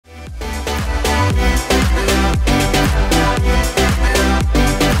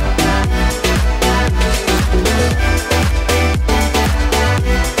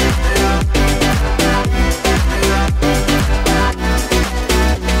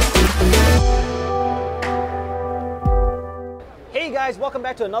guys, welcome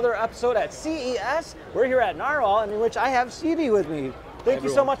back to another episode at CES. We're here at Narwal, in which I have Stevie with me. Thank you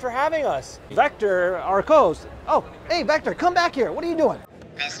so much for having us. Vector, our co-host. Oh, hey Vector, come back here. What are you doing?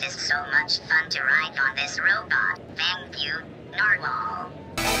 This is so much fun to ride on this robot. Thank you, Narwal.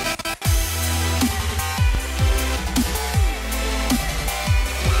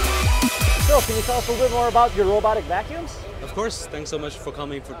 So, can you tell us a little bit more about your robotic vacuums? Of course, thanks so much for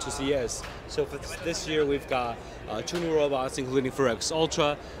coming to CES. So for this year, we've got 2 new robots, including FurX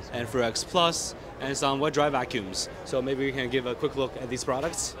Ultra and FurX Plus, and some WeDrive Vacuums. So maybe we can give a quick look at these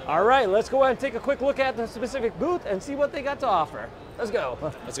products. All right, let's go ahead and take a quick look at the specific booth and see what they got to offer. Let's go.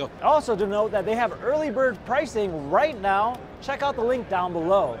 Let's go. Also to note that they have early bird pricing right now. Check out the link down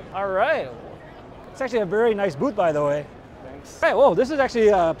below. All right. It's actually a very nice booth, by the way. Thanks. Right, whoa, this is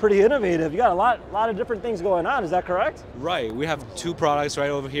actually pretty innovative. You got a lot of different things going on, is that correct? Right, we have 2 products right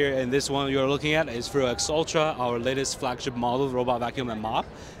over here, and this one you're looking at is FurX Ultra, our latest flagship model, robot vacuum and mop.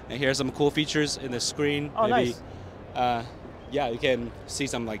 And here are some cool features in the screen. Oh, maybe, nice. Yeah, you can see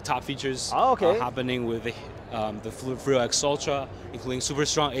some like top features happening with the FurX Ultra, including super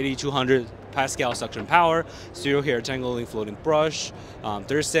strong 8200 Pascal suction power, stereo hair tangling floating brush,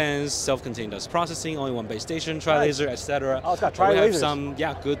 thirst sense, self-contained dust processing, only 1 base station, tri-laser, etc. Oh, it's got We tri-lasers. have some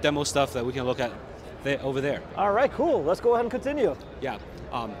good demo stuff that we can look at over there. All right, cool. Let's go ahead and continue. Yeah.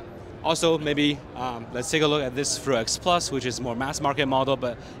 Also, maybe let's take a look at this FurX Plus, which is more mass market model,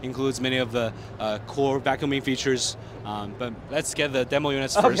 but includes many of the core vacuuming features. But let's get the demo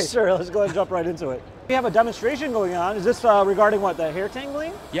units first. Okay, sure. Let's go ahead and jump right into it. We have a demonstration going on. Is this regarding what, the hair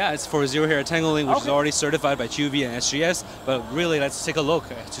tangling? Yeah, it's for zero hair tangling, which is already certified by QV and SGS. But really, let's take a look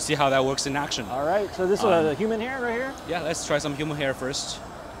to see how that works in action. All right. So this is a human hair right here? Yeah, let's try some human hair first.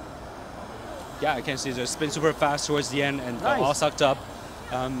 Yeah, I can see it spin super fast towards the end and got all sucked up.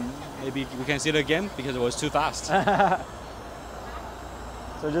 Maybe we can see it again because it was too fast. So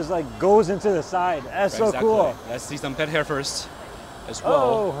it just like goes into the side. That's so cool. Let's see some pet hair first as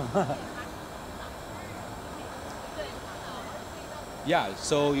well. Oh. Yeah,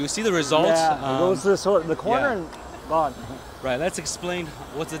 so you see the results. Yeah, it goes to the corner and gone. Right, let's explain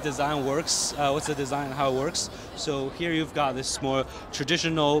what the design works, what's the design and how it works. So here you've got this more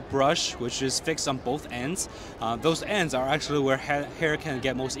traditional brush, which is fixed on both ends. Those ends are actually where hair can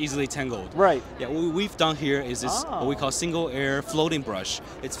get most easily tangled. Right. Yeah, what we've done here is this what we call single air floating brush.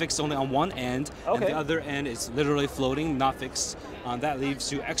 It's fixed only on one end, and the other end is literally floating, not fixed. That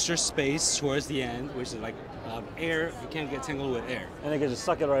leaves you extra space towards the end, which is like air. You can't get tangled with air. And it can just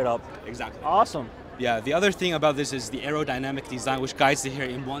suck it right up. Exactly. Awesome. Yeah, the other thing about this is the aerodynamic design, which guides the hair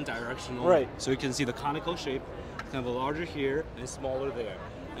in one direction only. Right. So you can see the conical shape, kind of a larger here and smaller there.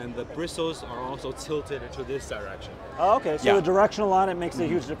 And the bristles are also tilted into this direction. Oh, okay, so the directional on it makes a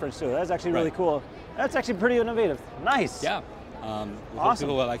huge difference too. That's actually really cool. That's actually pretty innovative. Nice. Yeah, we hope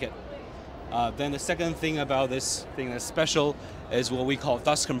people will like it. Then the second thing about this thing that's special is what we call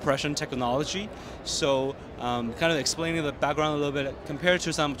dust compression technology. So kind of explaining the background a little bit, compared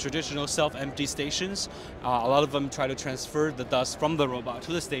to some traditional self-empty stations, a lot of them try to transfer the dust from the robot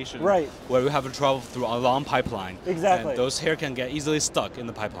to the station, where we have to travel through a long pipeline. Exactly. And those hair can get easily stuck in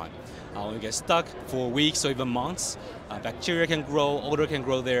the pipeline. When you get stuck for weeks or even months, bacteria can grow, odor can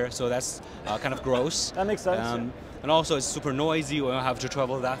grow there, so that's kind of gross. That makes sense. And also, it's super noisy when you have to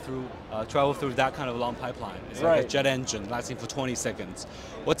travel through that kind of long pipeline. It's like a jet engine lasting for 20 seconds.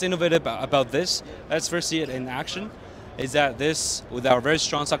 What's innovative about this? Let's first see it in action. Is that this, with our very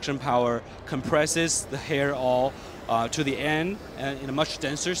strong suction power, compresses the hair all to the end and in a much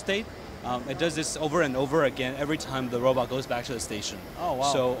denser state. It does this over and over again every time the robot goes back to the station. Oh,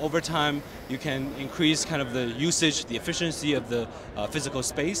 wow. So over time, you can increase kind of the usage, the efficiency of the physical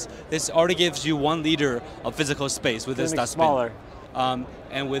space. This already gives you 1 liter of physical space with this dust bin.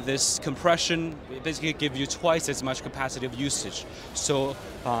 And with this compression, it basically gives you twice as much capacity of usage. So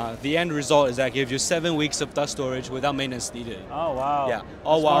the end result is that it gives you 7 weeks of dust storage without maintenance needed. Oh, wow.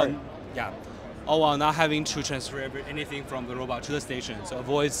 Yeah, all while not having to transfer anything from the robot to the station. So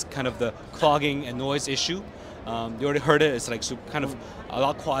avoids kind of the clogging and noise issue. You already heard it, it's like kind of a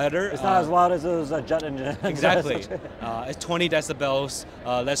lot quieter. It's not as loud as a jet engine. Exactly. It's 20 decibels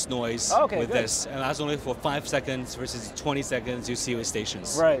less noise with this. And that's only for 5 seconds versus 20 seconds you see with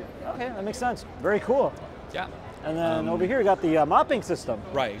stations. Right. Okay, that makes sense. Very cool. Yeah. And then over here, you got the mopping system.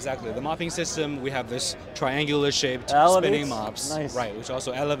 Right, exactly. The mopping system, we have this triangular shaped spinning mops, right, which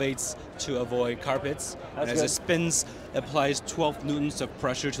also elevates to avoid carpets. And as it spins, it applies 12 newtons of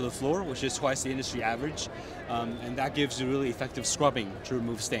pressure to the floor, which is twice the industry average. And that gives you really effective scrubbing to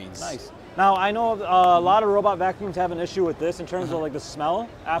remove stains. Nice. Now I know a lot of robot vacuums have an issue with this in terms of like the smell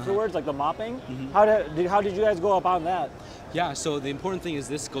afterwards, like the mopping. How did you guys go about that? Yeah, so the important thing is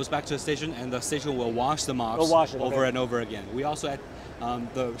this goes back to the station, and the station will wash the mops over and over again. We also add,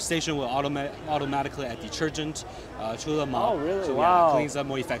 the station will automatically add detergent to the mop. Oh, really? So Wow. it cleans up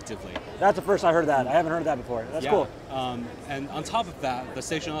more effectively. That's the first I heard that. I haven't heard that before. That's cool. And on top of that, the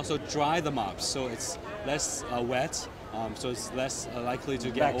station also dry the mops, so it's less wet, so it's less likely to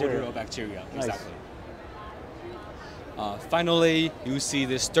get odor or bacteria. Nice. Exactly. Finally, you see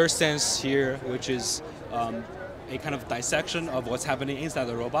this dirt sense here, which is a kind of dissection of what's happening inside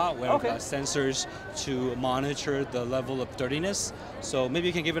the robot, where we've got sensors to monitor the level of dirtiness. So maybe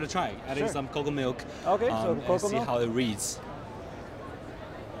you can give it a try, adding some cocoa milk, and see how it reads.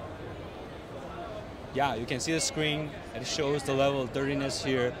 Yeah, you can see the screen. It shows the level of dirtiness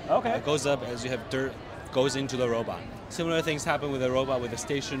here. It goes up as you have dirt goes into the robot. Similar things happen with the robot with the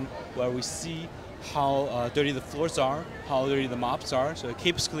station, where we see how dirty the floors are, how dirty the mops are. So it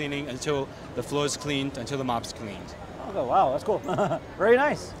keeps cleaning until the floor is cleaned, until the mop's cleaned. Okay, wow, that's cool. Very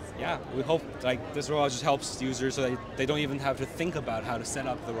nice. Yeah, we hope like this robot just helps users so they don't even have to think about how to set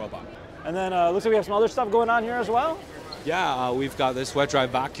up the robot. And then looks like we have some other stuff going on here as well. Yeah, we've got this WeDrive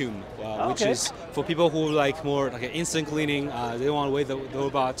Vacuum, which is for people who like more like an instant cleaning. They don't want to wait the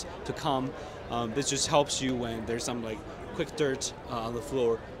robot to come. This just helps you when there's some like quick dirt on the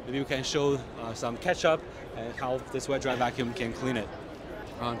floor. Maybe we can show some catch-up and how this WeDrive Vacuum can clean it.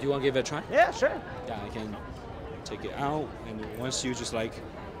 Do you want to give it a try? Yeah, sure. Yeah, I can take it out, and once you just like,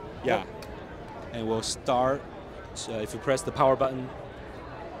 and we'll start. So if you press the power button,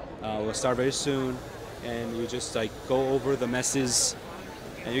 we'll start very soon, and you just like go over the messes,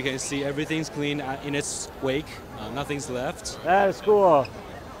 and you can see everything's clean in its wake. Nothing's left. That is cool.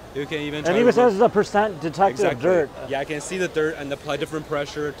 You can even and even says the percent detected of dirt. Yeah, I can see the dirt and apply different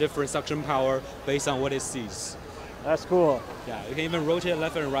pressure, different suction power based on what it sees. That's cool. Yeah, you can even rotate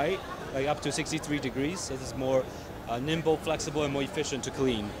left and right, like up to 63 degrees. So it's more nimble, flexible, and more efficient to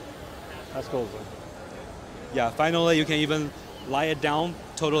clean. That's cool. Yeah, finally you can even lie it down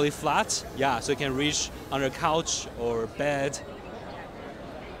totally flat. Yeah, so you can reach under a couch or bed.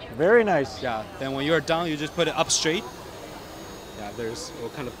 Very nice. Yeah, then when you're done, you just put it up straight. Yeah, there's a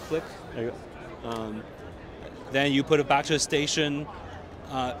kind of click. There you go. Then you put it back to the station.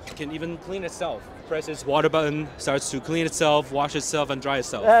 It can even clean itself. Press its water button, starts to clean itself, wash itself, and dry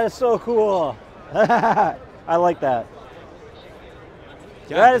itself. That is so cool. I like that.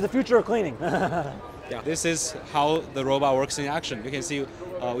 Yeah. That is the future of cleaning. Yeah, this is how the robot works in action. You can see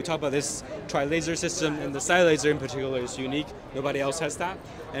we talk about this tri-laser system, and the side laser in particular is unique. Nobody else has that,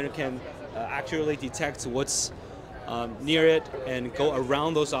 and it can accurately detect what's near it and go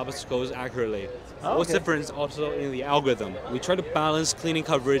around those obstacles accurately. What's different is also in the algorithm. We try to balance cleaning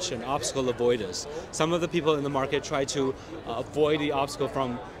coverage and obstacle avoidance. Some of the people in the market try to avoid the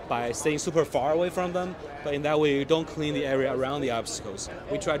obstacle by staying super far away from them, but in that way you don't clean the area around the obstacles.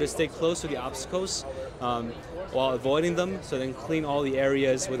 We try to stay close to the obstacles while avoiding them, so then clean all the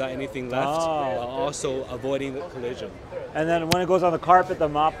areas without anything left, while also avoiding the collision. And then when it goes on the carpet, the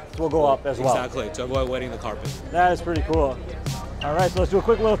mop will go up as well. Exactly, to avoid wetting the carpet. That is pretty cool. All right, so let's do a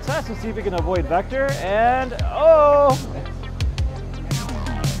quick little test and see if we can avoid vector. And oh!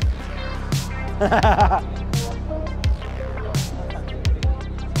 The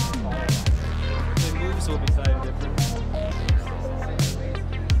moves will be slightly different.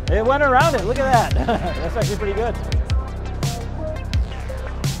 It went around it. Look at that. That's actually pretty good.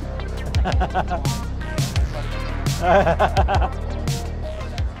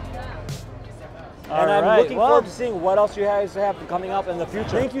 And I'm looking forward to seeing what else you guys have coming up in the future.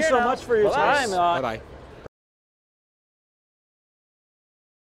 Thank you so much for your time. Bye-bye.